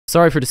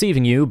Sorry for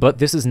deceiving you, but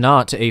this is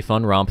not a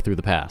fun romp through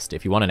the past.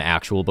 If you want an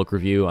actual book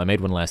review, I made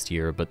one last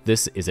year, but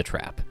this is a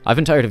trap. I've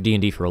been tired of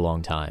D&D for a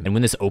long time, and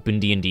when this open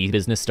D&D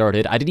business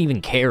started, I didn't even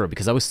care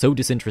because I was so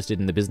disinterested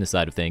in the business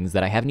side of things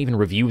that I haven't even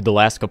reviewed the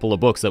last couple of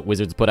books that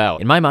Wizards put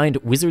out. In my mind,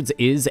 Wizards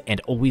is and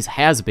always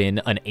has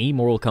been an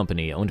amoral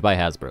company owned by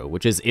Hasbro,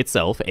 which is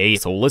itself a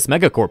soulless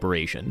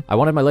megacorporation. I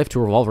wanted my life to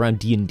revolve around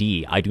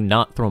D&D. I do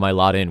not throw my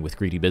lot in with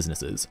greedy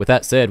businesses. With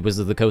that said,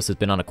 Wizards of the Coast has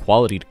been on a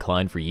quality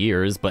decline for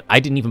years, but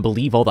I didn't even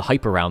believe all the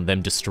hype around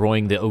them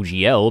destroying the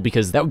OGL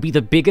because that would be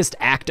the biggest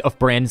act of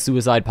brand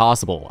suicide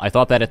possible. I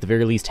thought that at the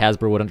very least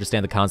Hasbro would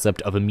understand the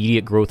concept of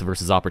immediate growth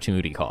versus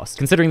opportunity cost.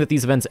 Considering that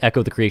these events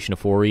echo the creation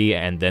of 4E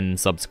and then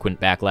subsequent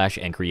backlash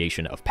and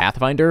creation of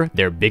Pathfinder,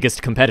 their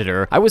biggest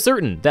competitor, I was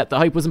certain that the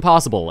hype was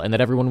impossible and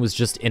that everyone was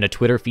just in a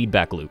Twitter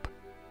feedback loop.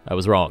 I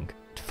was wrong.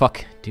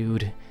 Fuck,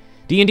 dude.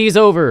 D&D's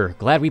over.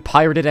 Glad we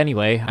pirated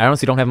anyway. I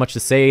honestly don't have much to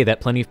say that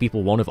plenty of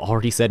people won't have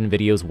already said in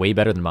videos way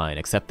better than mine,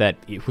 except that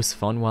it was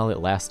fun while it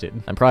lasted.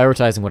 I'm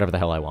prioritizing whatever the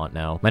hell I want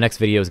now. My next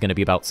video is going to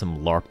be about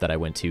some LARP that I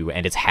went to,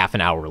 and it's half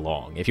an hour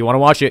long. If you want to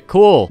watch it,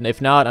 cool.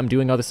 If not, I'm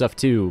doing other stuff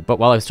too. But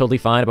while I was totally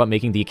fine about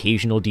making the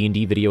occasional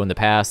D&D video in the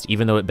past,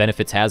 even though it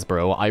benefits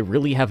Hasbro, I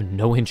really have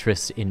no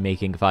interest in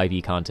making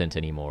 5e content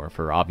anymore,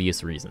 for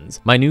obvious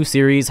reasons. My new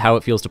series, How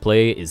It Feels to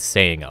Play, is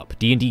staying up.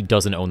 D&D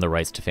doesn't own the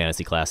rights to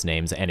fantasy class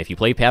names, and if you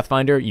play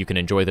Pathfinder, you can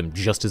enjoy them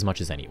just as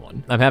much as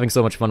anyone. I'm having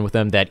so much fun with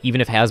them that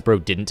even if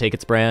Hasbro didn't take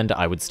its brand,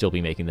 I would still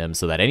be making them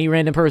so that any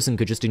random person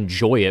could just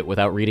enjoy it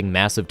without reading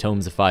massive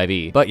tomes of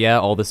 5e. But yeah,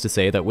 all this to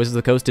say that Wizards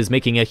of the Coast is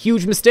making a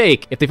huge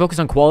mistake. If they focused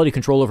on quality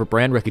control over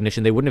brand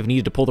recognition, they wouldn't have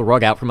needed to pull the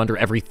rug out from under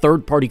every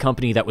third-party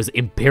company that was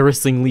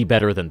embarrassingly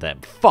better than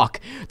them.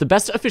 Fuck. The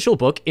best official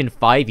book in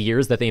 5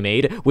 years that they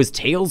made was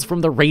Tales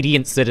from the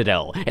Radiant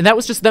Citadel, and that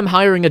was just them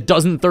hiring a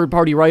dozen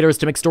third-party writers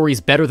to make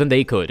stories better than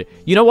they could.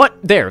 You know what?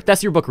 There,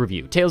 that's your book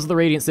review. Tales of the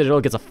Radiant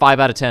Citadel gets a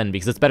 5 out of 10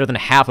 because it's better than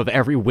half of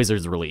every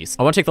Wizards release.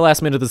 I want to take the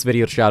last minute of this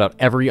video to shout out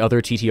every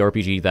other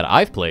TTRPG that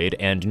I've played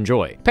and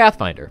enjoy.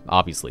 Pathfinder,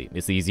 obviously.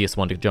 It's the easiest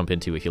one to jump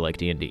into if you like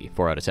D&D.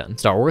 4 out of 10.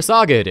 Star Wars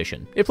Saga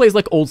Edition. It plays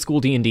like old school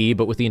D&D,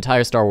 but with the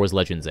entire Star Wars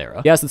Legends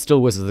era. Yes, it's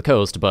still Wizards of the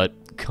Coast, but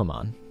come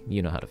on.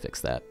 You know how to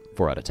fix that.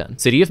 4 out of 10.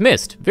 City of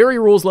Mist. Very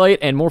rules light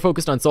and more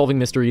focused on solving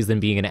mysteries than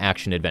being an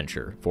action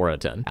adventure. 4 out of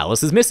 10.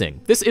 Alice is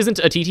Missing. This isn't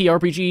a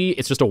TTRPG,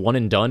 it's just a one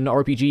and done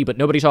RPG, but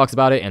nobody talks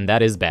about it and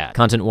that is bad.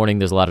 Content warning,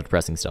 there's a lot of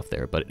depressing stuff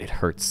there, but it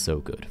hurts so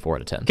good. 4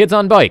 out of 10. Kids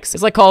on Bikes.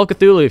 It's like Call of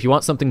Cthulhu if you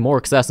want something more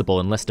accessible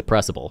and less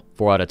depressible.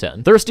 4 out of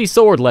 10. Thirsty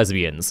Sword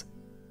Lesbians.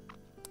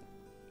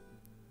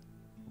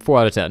 4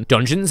 out of 10.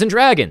 Dungeons and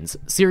Dragons.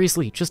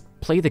 Seriously, just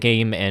play the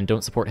game and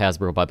don't support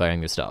Hasbro by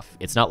buying their stuff.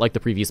 It's not like the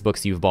previous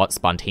books you've bought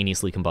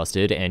spontaneously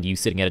combusted and you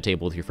sitting at a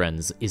table with your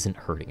friends isn't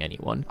hurting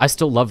anyone. I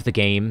still love the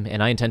game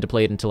and I intend to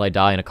play it until I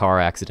die in a car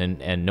accident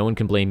and no one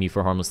can blame me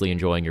for harmlessly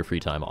enjoying your free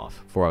time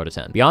off. 4 out of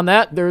 10. Beyond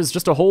that, there's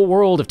just a whole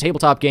world of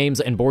tabletop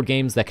games and board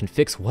games that can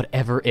fix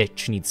whatever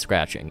itch needs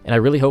scratching. And I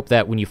really hope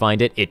that when you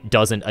find it, it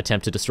doesn't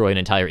attempt to destroy an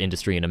entire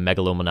industry in a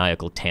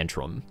megalomaniacal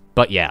tantrum.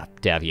 But yeah,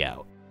 Davvy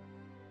out.